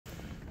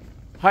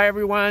Hi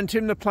everyone,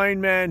 Tim the Plane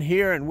Man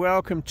here, and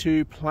welcome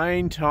to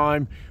Plane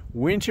Time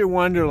Winter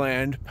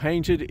Wonderland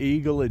Painted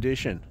Eagle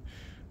Edition.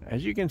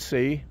 As you can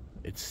see,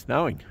 it's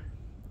snowing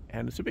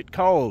and it's a bit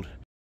cold.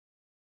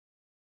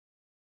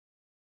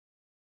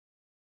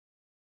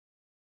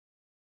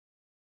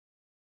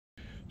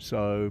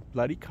 So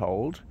bloody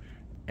cold,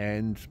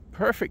 and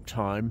perfect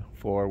time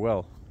for,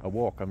 well, a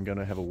walk. I'm going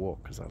to have a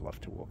walk because I love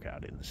to walk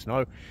out in the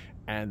snow.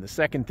 And the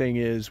second thing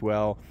is,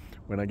 well,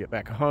 when I get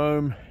back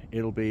home,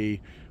 it'll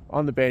be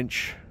on the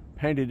bench,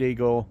 painted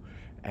eagle,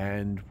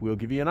 and we'll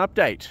give you an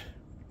update.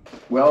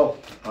 Well,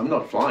 I'm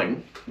not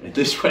flying in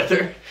this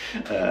weather.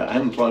 I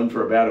haven't flown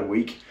for about a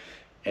week,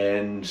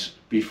 and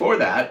before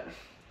that,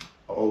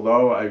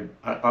 although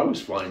I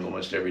was flying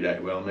almost every day,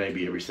 well,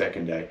 maybe every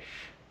second day,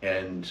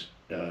 and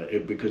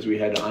because we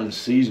had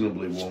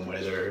unseasonably warm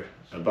weather,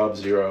 above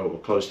 0 or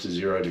close to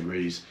 0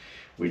 degrees,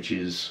 which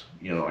is,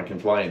 you know, I can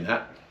fly in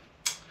that,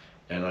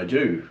 and I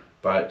do.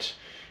 But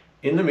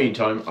in the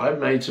meantime, I've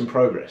made some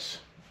progress,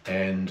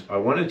 and I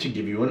wanted to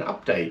give you an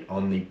update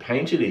on the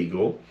painted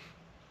eagle,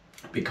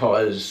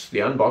 because the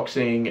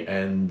unboxing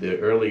and the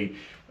early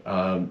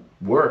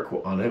work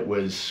on it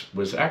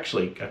was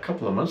actually a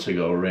couple of months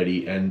ago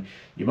already. And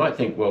you might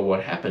think, well,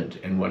 what happened?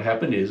 And what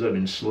happened is I've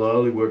been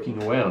slowly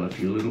working away on a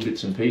few little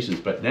bits and pieces,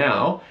 but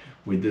now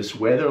with this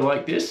weather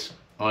like this,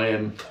 I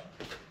am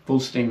full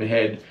steam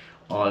ahead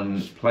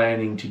on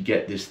planning to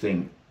get this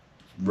thing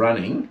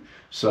running,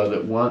 so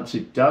that once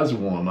it does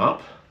warm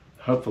up,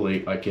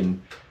 hopefully I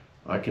can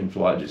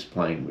fly this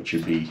plane, which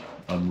would be,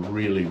 I'm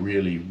really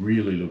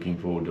looking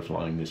forward to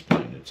flying this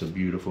plane. It's a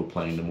beautiful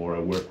plane. The more I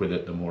work with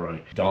it, the more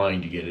I'm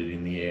dying to get it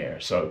in the air.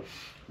 So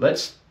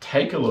let's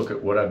take a look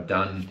at what I've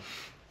done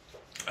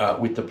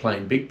with the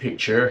plane. Big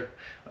picture,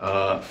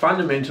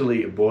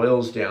 fundamentally it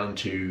boils down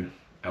to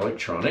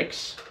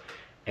electronics,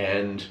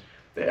 and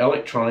the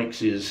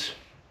electronics is,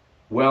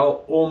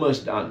 well,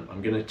 almost done.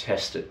 I'm going to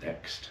test it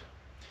next,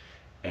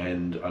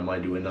 and I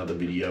might do another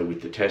video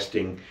with the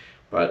testing,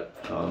 but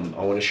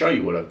I want to show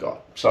you what I've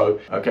got. So,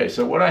 okay,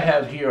 so what I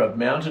have here, I've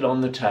mounted on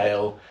the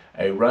tail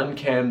a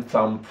RunCam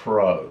Thumb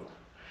Pro,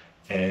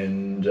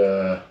 and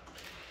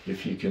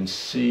if you can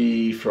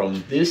see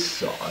from this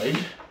side,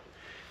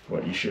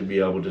 what you should be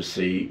able to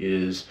see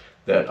is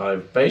that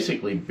I've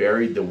basically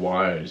buried the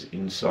wires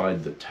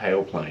inside the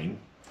tailplane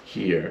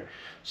here.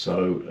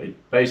 So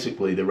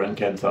basically the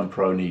RunCam Thumb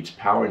Pro needs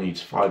power,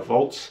 needs 5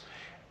 volts,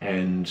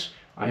 and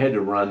I had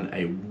to run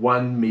a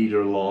 1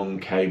 meter long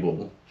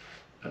cable.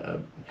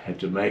 Had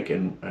to make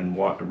and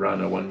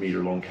run a 1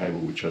 meter long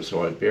cable,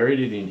 so I buried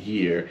it in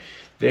here.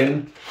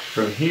 Then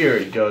from here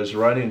it goes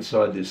right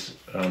inside this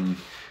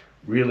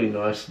really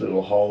nice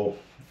little hole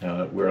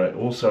where I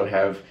also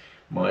have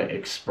my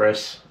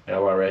Express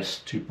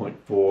LRS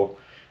 2.4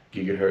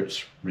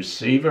 gigahertz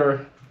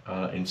receiver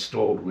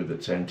installed with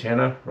its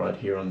antenna right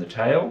here on the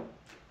tail,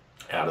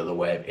 out of the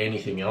way of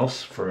anything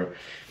else for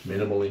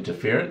minimal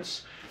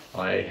interference.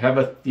 I have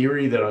a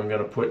theory that I'm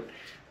going to put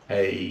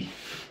a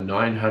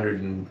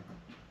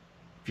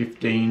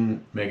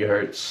 915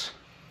 megahertz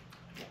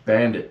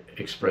Bandit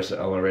Express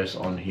LRS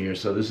on here,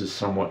 so this is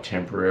somewhat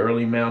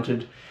temporarily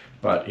mounted,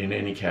 but in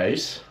any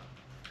case,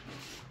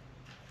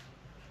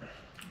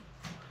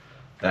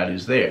 that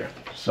is there.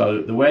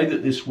 So the way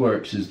that this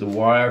works is the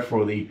wire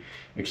for the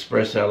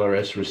Express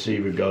LRS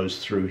receiver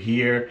goes through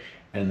here,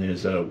 and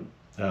there's a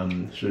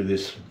through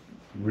this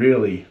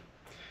really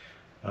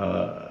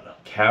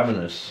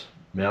cavernous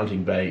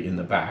mounting bay in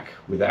the back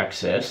with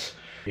access.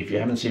 If you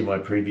haven't seen my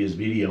previous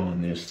video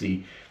on this,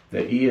 the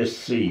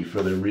ESC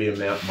for the rear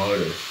mount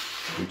motor,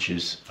 which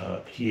is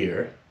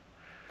here,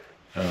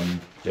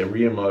 the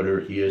rear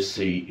motor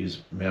ESC is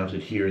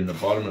mounted here in the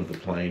bottom of the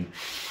plane,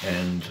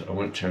 and I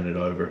won't turn it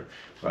over,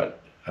 but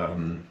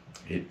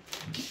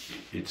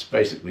it's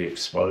basically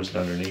exposed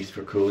underneath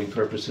for cooling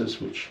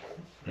purposes, which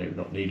maybe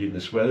not needed in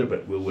this weather,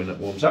 but will when it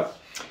warms up.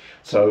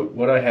 So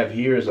what I have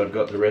here is I've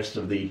got the rest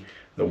of the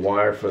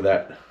wire for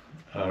that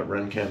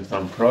RunCam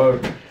Thumb Pro,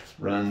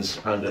 runs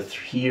under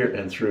here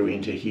and through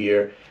into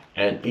here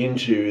and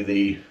into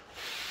the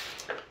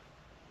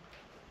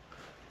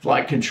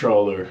flight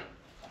controller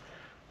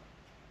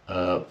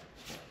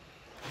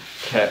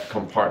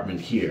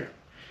compartment here.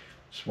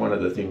 It's one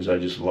of the things I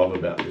just love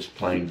about this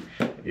plane,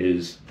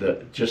 is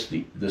just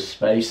the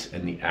space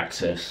and the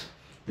access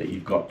that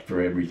you've got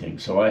for everything.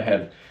 So I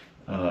have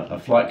a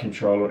flight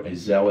controller, a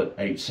Zealot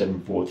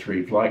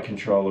 8743 flight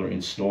controller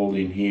installed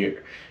in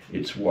here.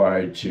 It's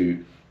wired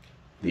to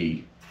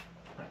the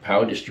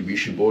power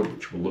distribution board,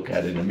 which we'll look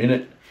at in a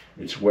minute.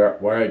 It's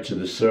wired to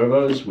the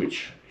servos,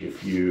 which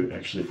if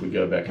we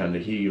go back under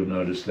here, you'll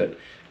notice that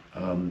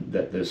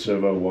that the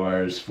servo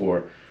wires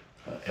for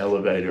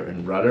elevator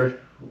and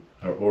rudder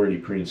are already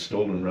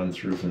pre-installed and run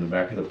through from the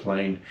back of the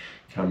plane,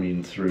 come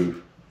in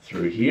through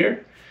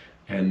here,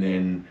 and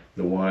then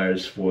the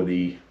wires for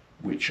the,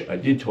 which I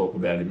did talk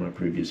about in my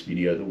previous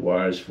video, the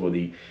wires for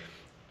the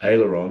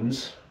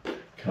ailerons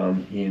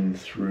come in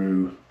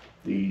through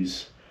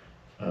these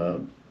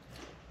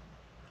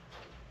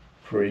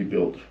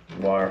pre-built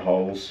wire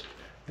holes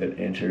that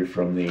enter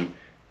from the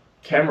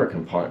camera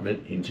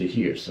compartment into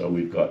here. So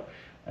we've got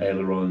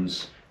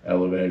ailerons,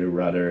 elevator,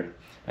 rudder.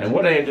 And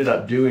what I ended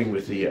up doing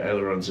with the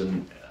ailerons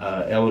and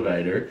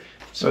elevator,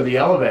 so the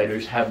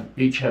elevators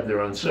each have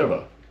their own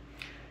servo.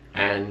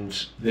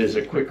 And there's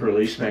a quick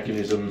release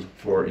mechanism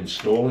for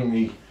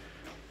installing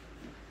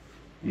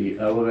the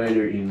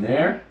elevator in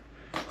there,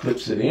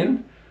 clips it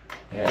in,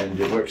 and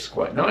it works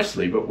quite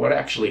nicely. But what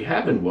actually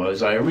happened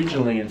was I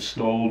originally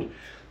installed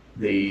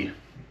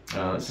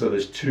so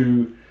there's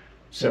two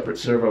separate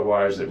servo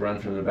wires that run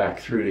from the back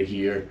through to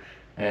here,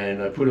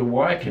 and I put a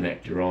wire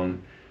connector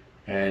on,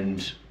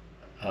 and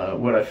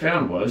what I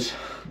found was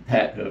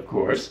that, of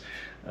course,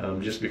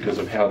 just because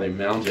of how they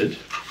mounted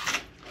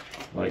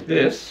like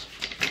this,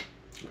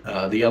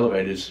 the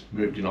elevators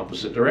moved in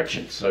opposite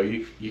directions. So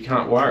you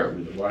can't wire it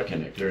with a wire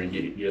connector, and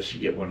yes, you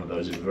get one of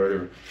those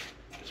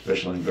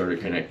special inverter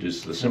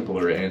connectors. The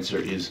simpler answer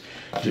is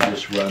to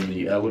just run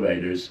the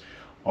elevators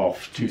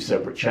off two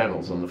separate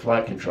channels on the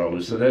flight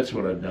controller. So that's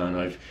what I've done.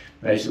 I've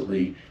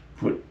basically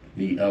put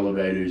the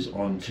elevators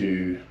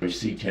onto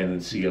C10 and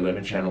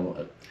C11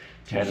 channel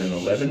 10 and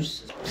 11.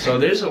 So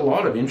there's a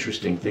lot of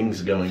interesting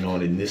things going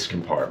on in this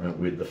compartment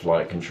with the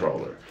flight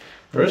controller.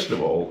 First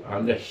of all,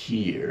 under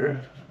here,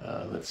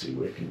 let's see,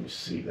 where can you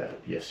see that?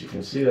 Yes, you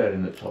can see that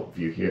in the top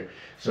view here.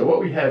 So what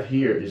we have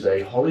here is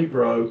a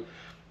Holybro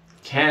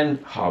CAN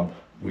hub,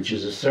 which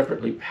is a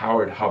separately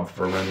powered hub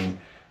for running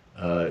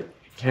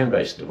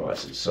CAN-based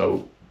devices.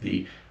 So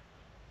the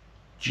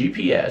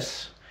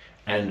GPS,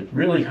 and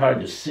really hard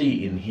to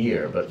see in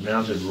here, but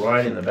mounted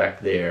right in the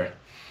back there,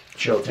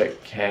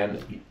 Sheltec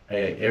CAN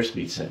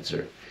airspeed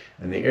sensor.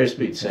 And the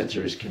airspeed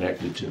sensor is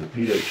connected to the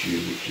pitot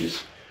tube, which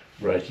is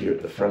right here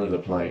at the front of the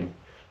plane,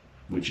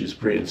 which is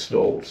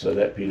pre-installed. So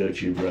that pitot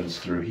tube runs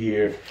through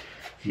here,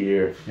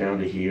 here, down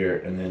to here,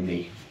 and then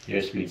the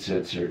airspeed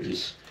sensor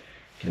is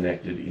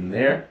connected in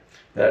there.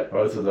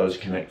 Both of those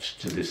connect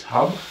to this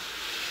hub.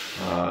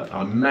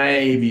 I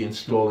may be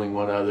installing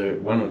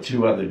one or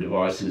two other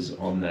devices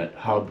on that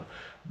hub.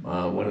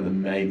 One of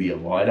them may be a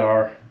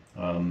LiDAR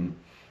or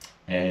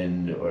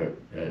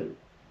a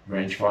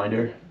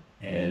rangefinder,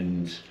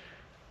 and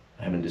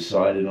I haven't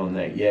decided on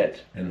that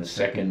yet. And the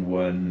second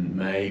one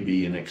may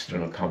be an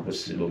external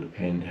compass. It'll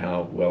depend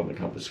how well the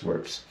compass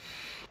works.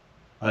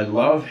 I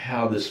love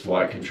how this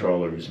flight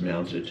controller is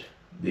mounted.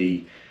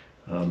 The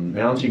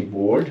mounting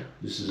board,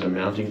 this is a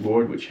mounting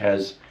board which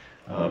has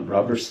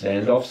rubber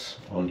standoffs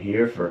on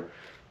here for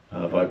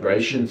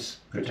vibrations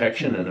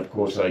protection, and of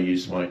course I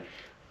use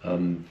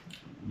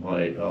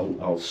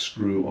I'll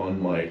screw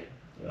on my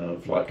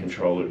flight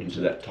controller into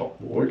that top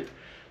board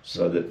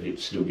so that it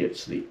still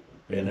gets the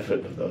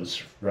benefit of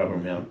those rubber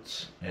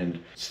mounts and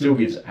still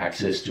gives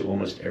access to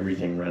almost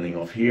everything running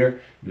off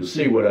here. You'll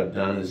see what I've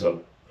done is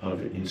I've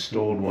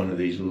installed one of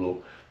these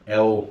little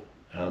L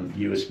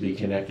USB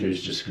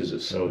connectors, just because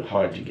it's so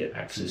hard to get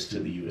access to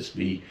the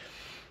USB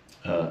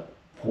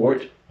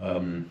port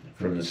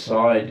from the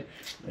side.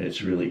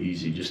 It's really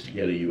easy just to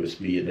get a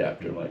USB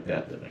adapter like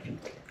that I can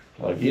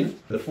plug in.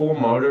 The 4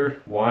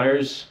 motor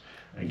wires,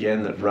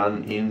 again, that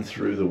run in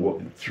through the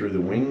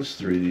wings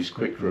through these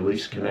quick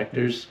release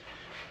connectors,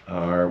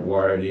 are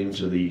wired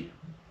into the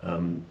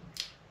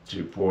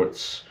two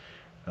ports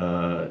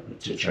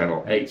to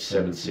channel 8,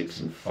 7, 6,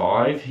 and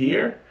 5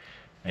 here.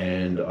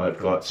 And I've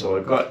got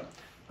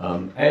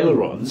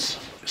ailerons.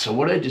 So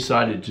what I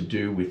decided to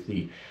do with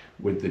the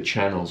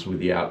channels, with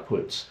the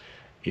outputs,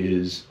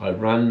 is I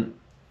run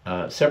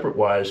separate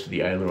wires for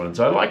the ailerons.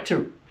 I like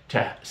to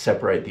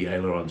separate the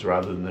ailerons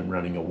rather than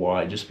running a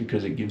Y, just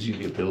because it gives you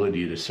the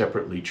ability to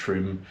separately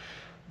trim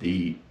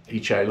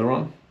each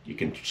aileron. You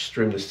can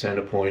trim the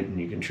center point and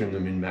you can trim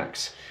them in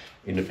max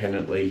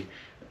independently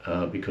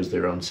because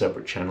they're on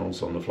separate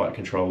channels on the flight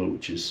controller,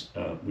 which is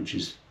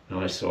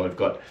nice. So I've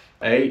got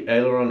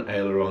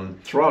aileron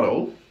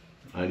throttle.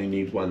 I only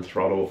need one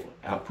throttle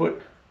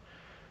output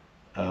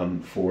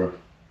for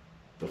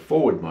the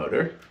forward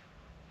motor.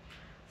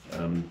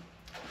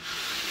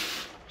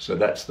 So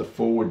that's the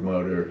forward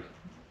motor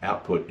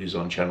output is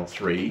on channel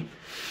 3.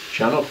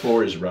 Channel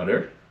 4 is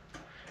rudder,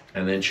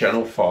 and then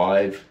channel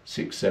 5,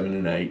 6, 7,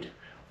 and 8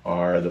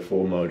 are the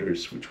 4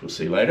 motors, which we'll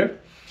see later.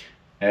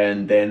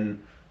 And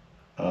then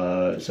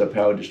so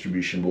power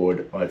distribution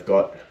board I've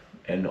got,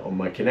 and on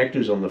my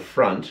connectors on the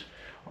front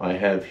I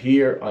have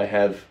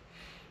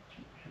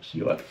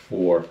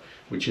UART4,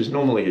 which is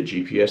normally a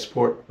GPS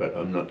port, but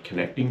I'm not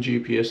connecting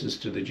GPSs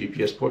to the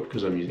GPS port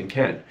because I'm using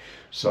CAN.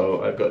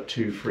 So I've got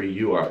 2 free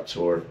UARTs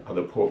or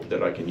other port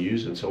that I can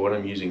use, and so what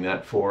I'm using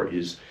that for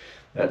is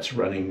that's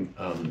running,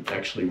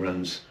 actually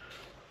runs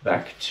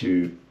back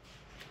to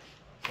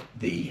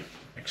the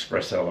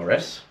Express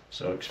LRS.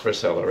 So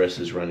Express LRS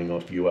is running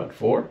off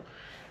UART4,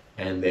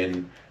 and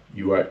then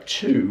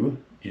UART2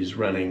 is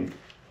running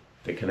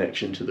the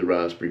connection to the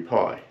Raspberry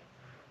Pi.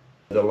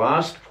 The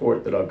last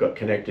port that I've got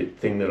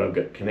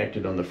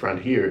connected on the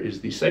front here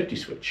is the safety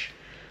switch.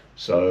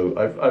 So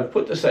I've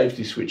put the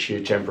safety switch here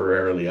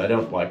temporarily. I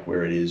don't like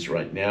where it is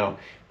right now,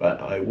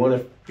 but I want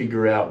to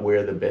figure out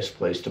where the best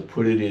place to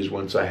put it is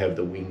once I have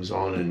the wings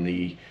on and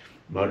the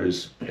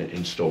motors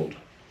installed.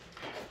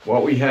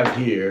 What we have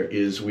here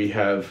is we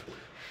have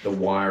the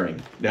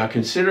wiring. Now,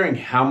 considering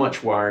how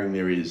much wiring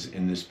there is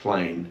in this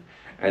plane,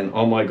 and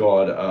oh my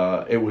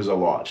God, it was a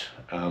lot.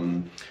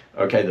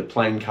 Okay, the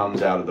plane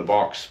comes out of the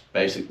box,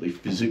 basically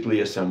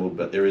physically assembled,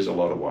 but there is a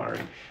lot of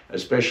wiring,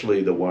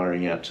 especially the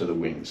wiring out to the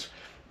wings.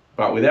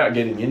 But without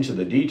getting into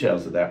the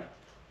details of that,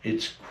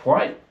 it's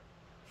quite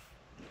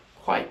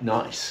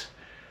nice,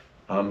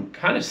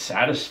 kind of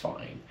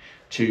satisfying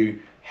to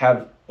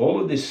have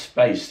all of this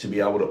space to be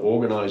able to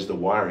organize the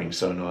wiring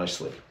so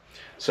nicely.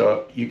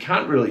 So you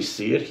can't really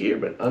see it here,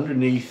 but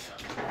underneath,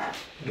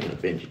 I'm going to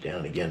bend you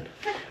down again.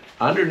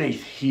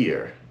 Underneath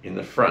here in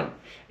the front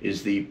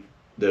is the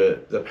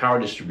power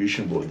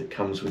distribution board that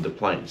comes with the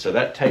plane. So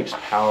that takes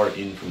power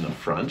in from the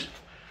front,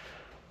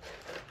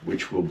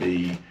 which will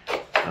be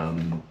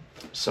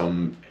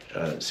some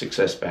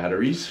Success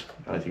batteries.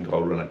 I think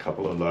I'll run a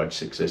couple of large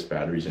Success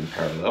batteries in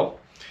parallel.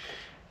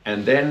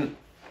 And then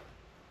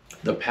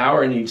the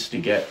power needs to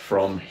get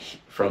from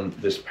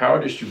this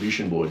power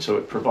distribution board. So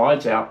it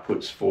provides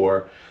outputs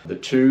for the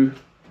two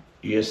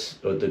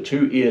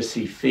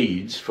ESC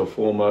feeds for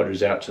 4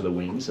 motors out to the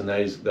wings, and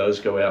those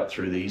go out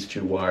through these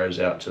 2 wires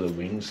out to the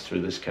wings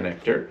through this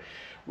connector,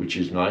 which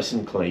is nice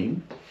and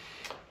clean.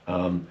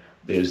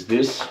 There's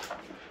this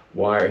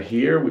wire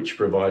here, which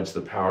provides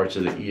the power to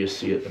the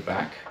ESC at the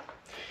back.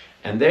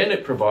 And then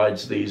it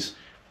provides these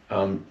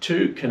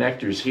 2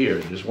 connectors here.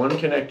 There's one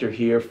connector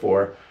here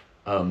for,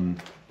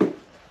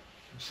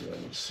 so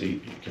let's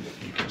see,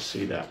 you can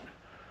see that.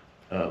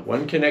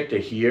 One connector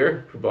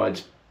here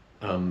provides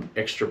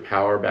extra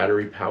power,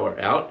 battery power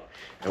out.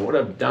 And what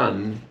I've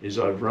done is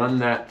I've run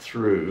that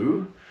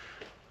through,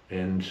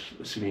 and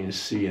let's see if you can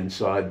see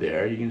inside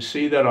there. You can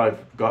see that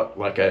I've got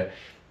like an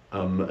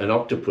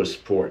octopus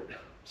port.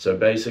 So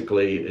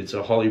basically it's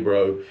a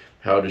Holybro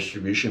power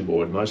distribution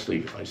board,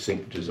 mostly I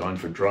think designed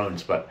for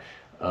drones, but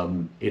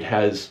it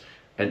has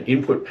an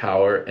input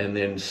power and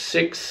then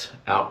 6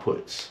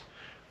 outputs.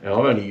 Now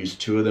I've only used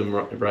 2 of them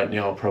right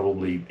now. I'll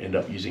probably end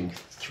up using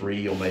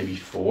 3 or maybe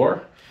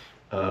 4.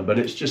 But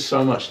it's just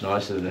so much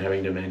nicer than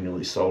having to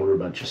manually solder a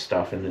bunch of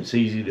stuff, and it's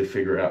easy to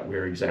figure out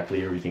where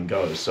exactly everything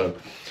goes.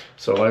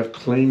 So I've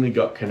cleanly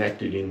got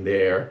connected in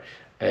there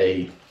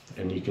and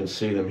you can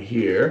see them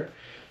here,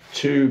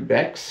 2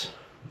 BECs.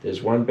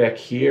 There's one BEC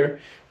here,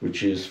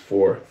 which is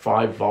for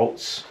 5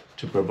 volts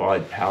to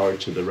provide power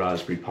to the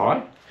Raspberry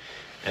Pi.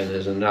 And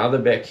there's another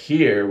BEC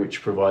here,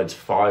 which provides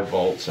 5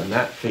 volts, and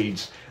that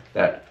feeds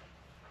that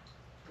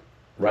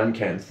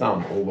run-can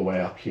thumb all the way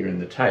up here in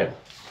the tail.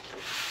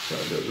 So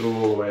it goes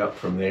all the way up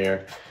from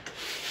there,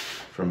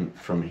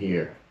 from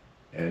here.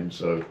 And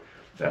so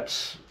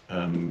that's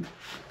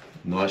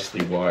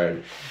nicely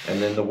wired. And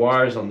then the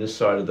wires on this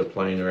side of the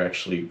plane are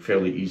actually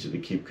fairly easy to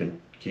keep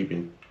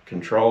in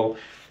control.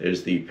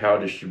 There's the power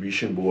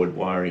distribution board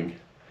wiring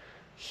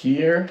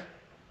here.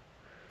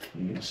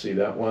 You can see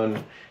that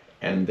one.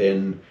 And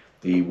then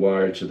the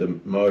wire to the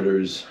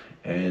motors,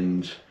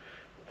 and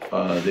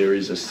there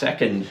is a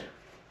second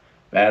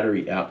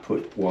battery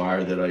output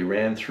wire that I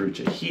ran through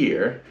to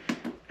here,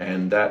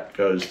 and that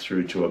goes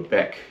through to a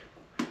BEC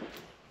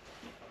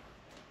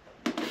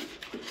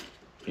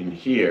in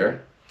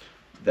here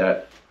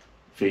that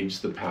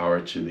feeds the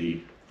power to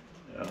the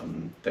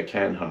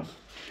CAN hub.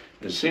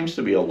 There seems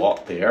to be a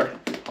lot there.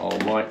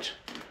 I might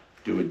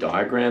do a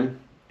diagram,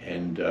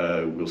 and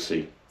we'll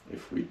see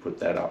if we put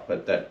that up.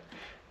 But that,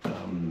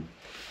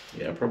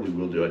 yeah, I probably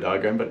will do a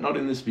diagram, but not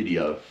in this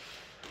video.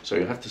 So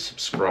you'll have to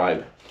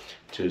subscribe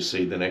to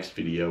see the next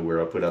video where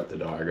I put up the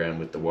diagram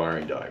with the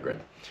wiring diagram.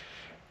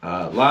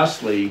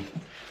 Lastly,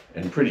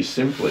 and pretty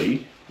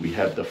simply, we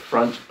have the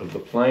front of the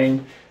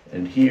plane,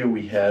 and here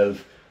we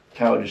have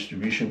power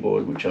distribution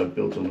board, which I've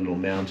built a little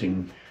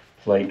mounting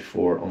plate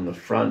for on the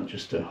front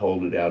just to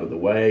hold it out of the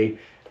way,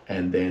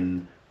 and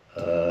then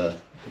the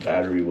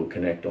battery will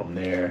connect on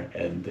there,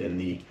 and then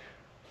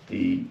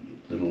the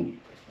little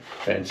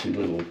fancy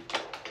little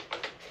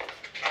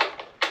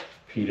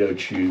pitot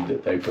tube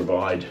that they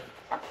provide.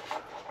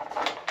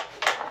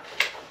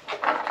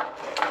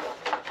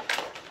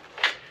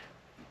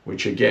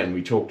 Which again,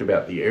 we talked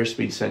about the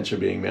airspeed sensor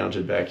being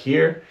mounted back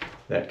here.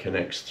 That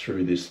connects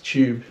through this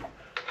tube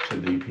to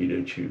the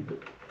pitot tube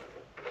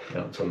that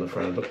mounts on the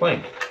front of the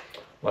plane,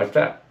 like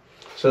that.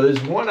 So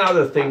there's one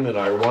other thing that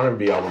I want to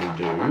be able to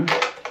do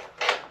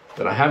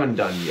that I haven't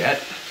done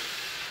yet,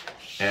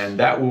 and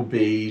that will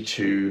be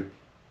to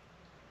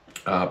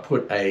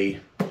put a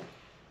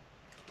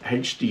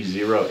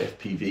HD0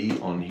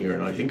 FPV on here.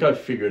 And I think I've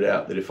figured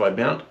out that if I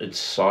mount it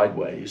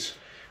sideways,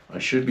 I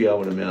should be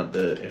able to mount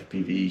the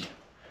FPV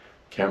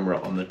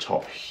camera on the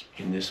top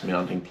in this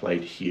mounting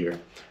plate here.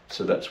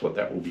 So that's what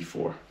that will be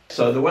for.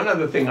 So the one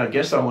other thing I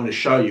guess I want to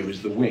show you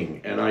is the wing,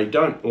 and I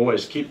don't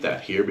always keep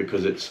that here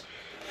because it's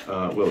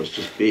well, it's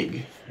just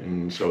big,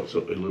 and so it's a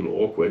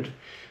little awkward.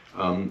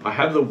 I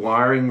have the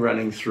wiring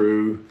running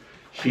through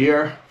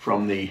here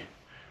from the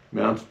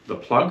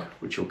plug,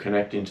 which will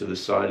connect into the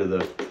side of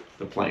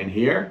the plane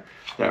here.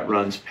 That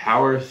runs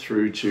power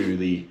through to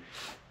the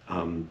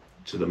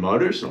to the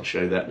motors. I'll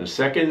show you that in a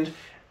second.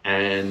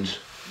 And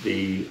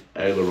the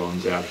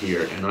ailerons out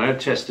here. And I have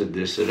tested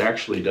this, it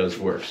actually does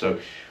work. So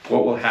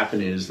what will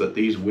happen is that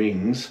these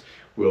wings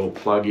will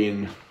plug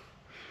in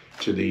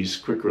to these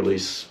quick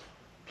release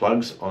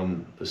plugs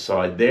on the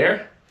side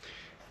there.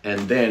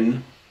 And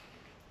then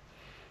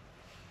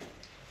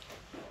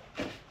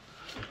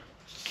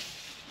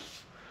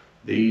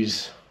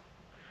these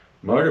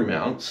motor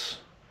mounts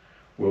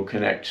will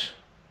connect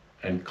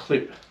and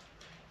clip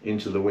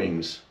into the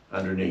wings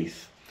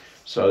underneath.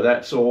 So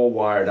that's all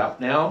wired up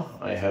now.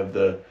 I have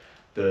the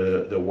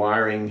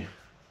wiring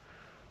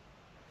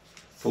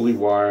fully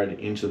wired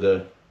into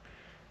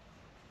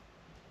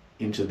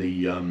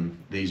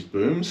these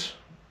booms,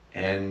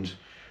 and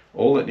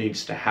all that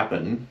needs to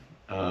happen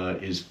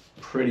is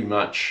pretty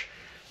much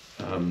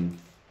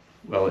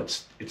well,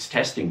 it's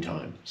testing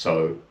time,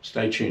 so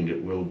stay tuned.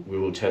 We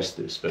will test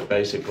this. But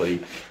basically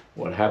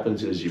what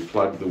happens is you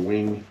plug the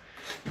wing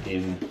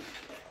in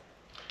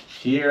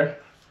here,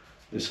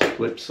 this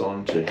clips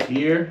onto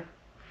here,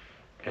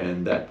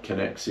 and that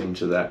connects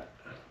into that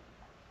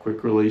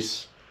quick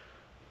release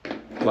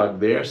plug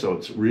there. So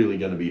it's really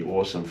going to be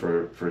awesome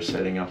for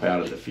setting up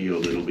out at the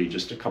field. It'll be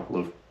just a couple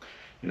of,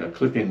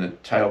 clip in the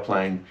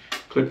tailplane,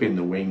 clip in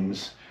the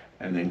wings,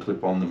 and then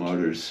clip on the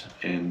motors,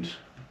 and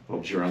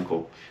Bob's your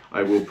uncle.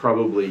 I will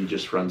probably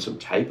just run some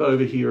tape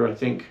over here, I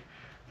think,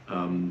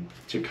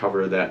 to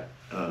cover that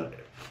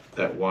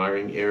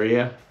wiring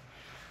area.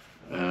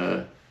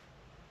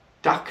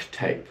 Duct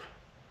tape.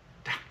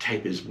 Duct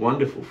tape is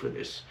wonderful for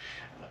this.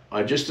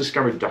 I just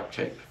discovered duct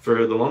tape.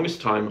 For the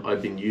longest time,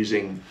 I've been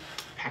using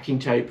packing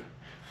tape.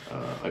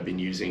 I've been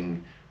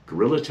using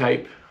Gorilla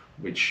Tape,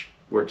 which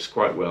works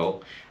quite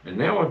well. And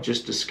now I've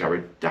just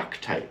discovered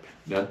duct tape.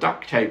 Now,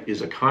 duct tape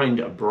is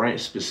a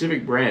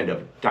specific brand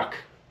of duct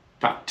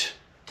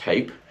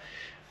tape.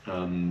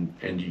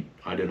 And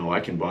I don't know,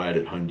 I can buy it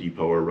at Home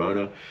Depot or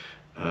Rona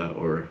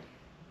or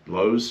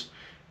Lowe's.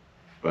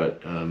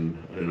 But I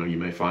don't know, you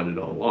may find it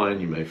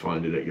online, you may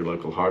find it at your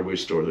local hardware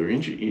store. The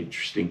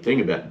interesting thing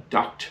about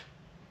duct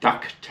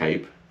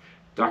tape,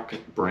 duct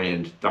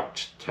brand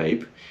duct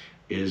tape,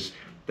 is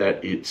that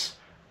it's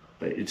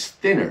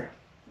thinner.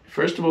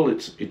 First of all,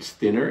 it's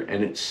thinner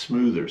and it's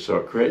smoother, so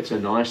it creates a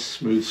nice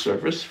smooth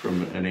surface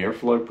from an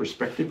airflow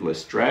perspective,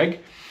 less drag,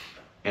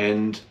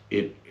 and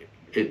it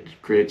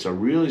creates a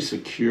really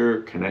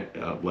secure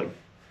like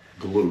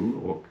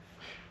glue, or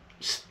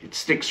it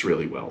sticks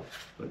really well,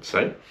 let's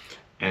say.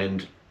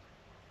 And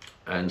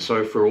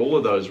so for all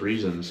of those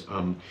reasons,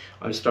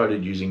 I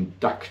started using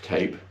duct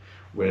tape,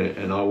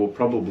 and I will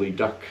probably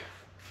duck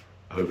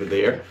over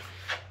there,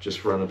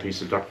 just run a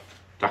piece of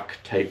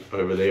duct tape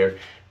over there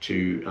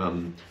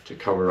to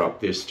cover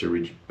up this,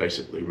 to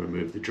basically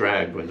remove the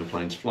drag when the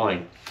plane's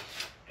flying,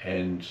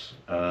 and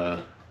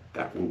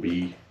that will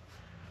be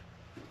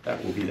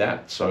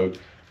that. So,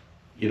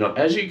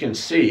 as you can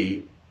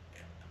see,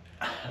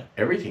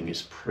 everything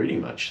is pretty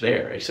much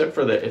there, except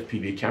for the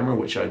FPV camera,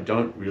 which I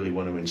don't really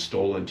want to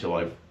install until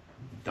I've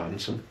done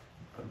some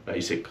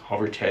basic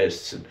hover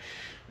tests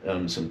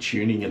and some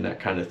tuning and that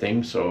kind of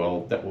thing.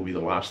 So that will be the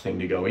last thing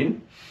to go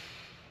in.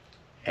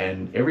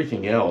 And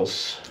everything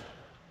else,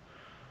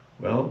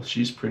 well,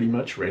 she's pretty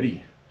much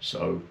ready.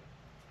 So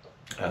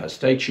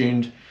stay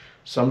tuned.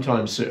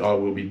 Sometime soon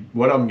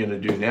what I'm going to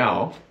do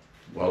now,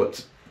 while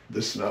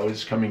the snow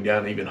is coming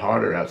down even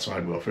harder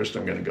outside. Well, first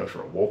I'm going to go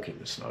for a walk in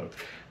the snow.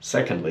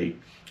 Secondly,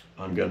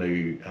 I'm going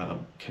to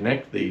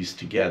connect these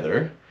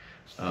together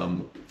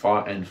and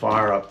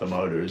fire up the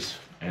motors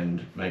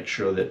and make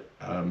sure that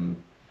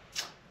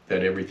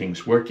that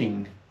everything's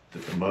working,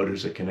 that the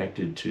motors are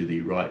connected to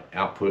the right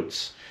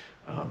outputs,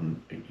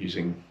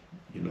 using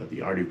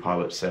the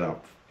Autopilot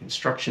setup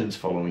instructions,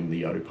 following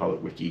the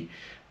Autopilot wiki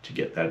to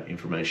get that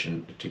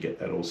information, to get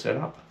that all set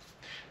up.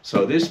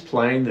 So this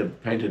plane, the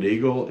Painted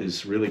Eagle,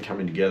 is really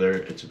coming together.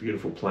 It's a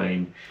beautiful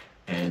plane,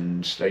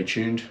 and stay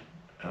tuned.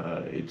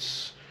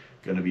 It's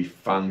going to be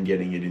fun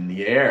getting it in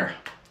the air.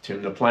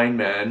 Tim the Plane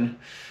Man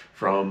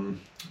from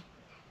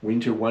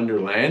Winter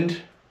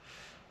Wonderland,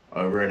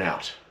 over and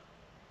out.